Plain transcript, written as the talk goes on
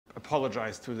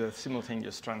apologize to the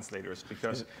simultaneous translators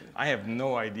because I have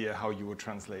no idea how you would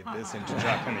translate this into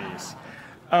Japanese.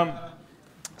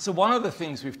 So one of the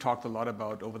things we've talked a lot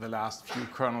about over the last few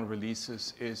kernel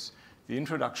releases is the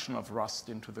introduction of Rust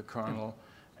into the kernel.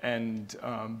 And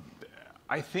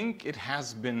I think it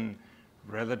has been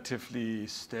relatively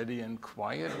steady and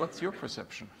quiet. What's your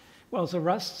perception? Well, so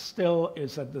Rust still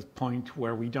is at the point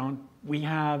where we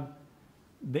have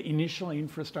the initial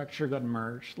infrastructure got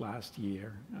merged last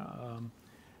year.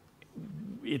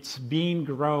 It's been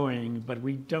growing, but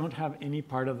we don't have any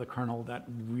part of the kernel that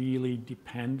really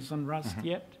depends on Rust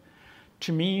yet.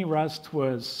 To me, Rust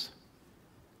was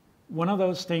one of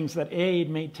those things that, A, it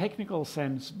made technical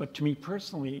sense, but to me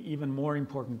personally, even more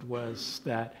important was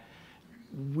that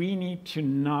we need to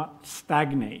not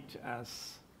stagnate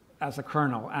as a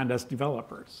kernel and as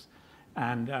developers.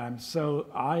 And so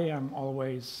I am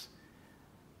always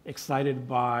excited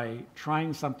by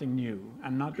trying something new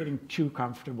and not getting too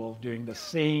comfortable doing the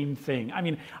same thing. I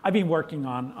mean, I've been working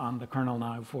on the kernel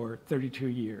now for 32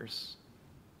 years.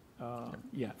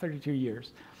 32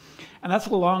 years. And that's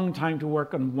a long time to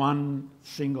work on one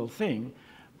single thing,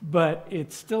 but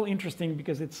it's still interesting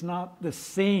because it's not the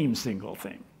same single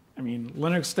thing. I mean,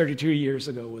 Linux 32 years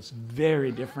ago was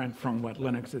very different from what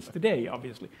Linux is today,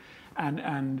 obviously.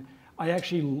 And I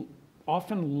actually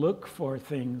often look for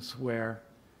things where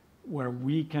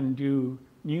we can do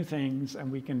new things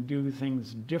and we can do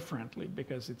things differently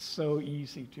because it's so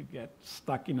easy to get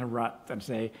stuck in a rut and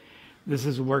say, this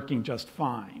is working just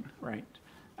fine, right?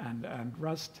 And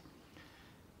Rust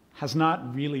has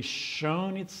not really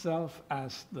shown itself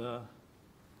as the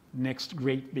next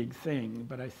great big thing,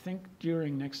 but I think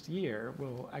during next year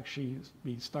we'll actually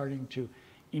be starting to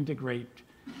integrate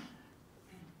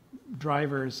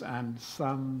drivers and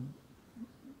some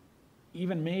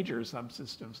even major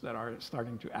subsystems that are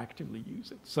starting to actively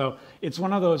use it. So it's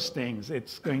one of those things.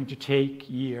 It's going to take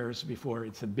years before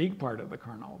it's a big part of the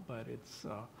kernel, but it's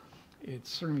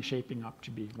certainly shaping up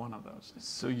to be one of those things.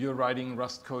 So you're writing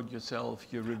Rust code yourself,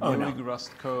 you're reviewing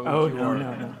Rust code? Oh,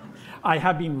 no. I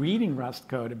have been reading Rust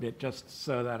code a bit just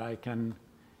so that I can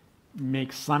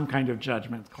make some kind of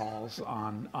judgment calls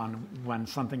on when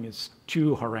something is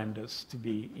too horrendous to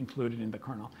be included in the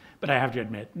kernel. But I have to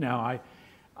admit, no,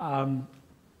 I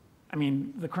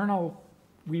mean, the kernel,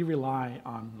 we rely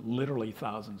on literally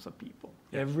thousands of people.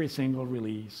 Every single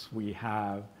release, we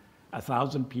have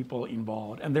 1,000 people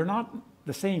involved, and they're not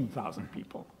the same 1,000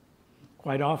 people.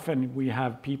 Quite often, we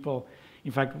have people,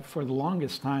 in fact, for the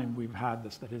longest time, we've had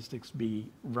the statistics be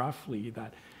roughly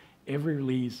that every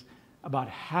release, about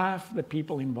half the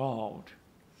people involved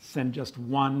send just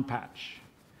one patch.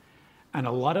 And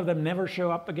a lot of them never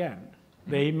show up again.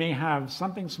 They may have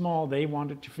something small they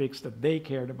wanted to fix that they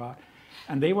cared about,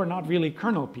 and they were not really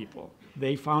kernel people.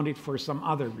 They found it for some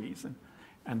other reason,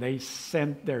 and they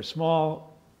sent their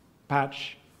small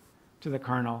patch to the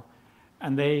kernel,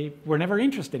 and they were never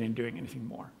interested in doing anything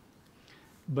more.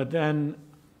 But then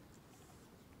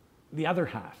the other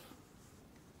half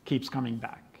keeps coming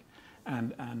back.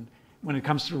 And when it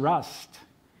comes to Rust,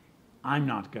 I'm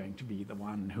not going to be the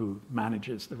one who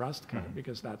manages the Rust code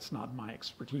because that's not my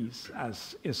expertise,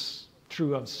 as is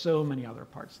true of so many other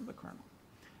parts of the kernel.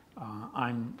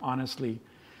 I'm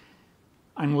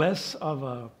less of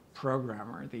a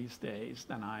programmer these days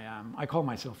than I am. I call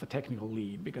myself a technical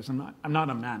lead because I'm not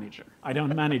a manager. I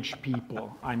don't manage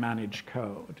people, I manage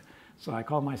code. So I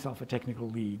call myself a technical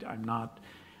lead.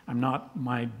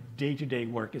 My day-to-day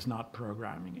work is not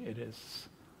programming. It is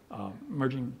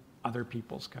merging other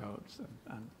people's codes,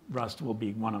 and Rust will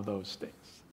be one of those things.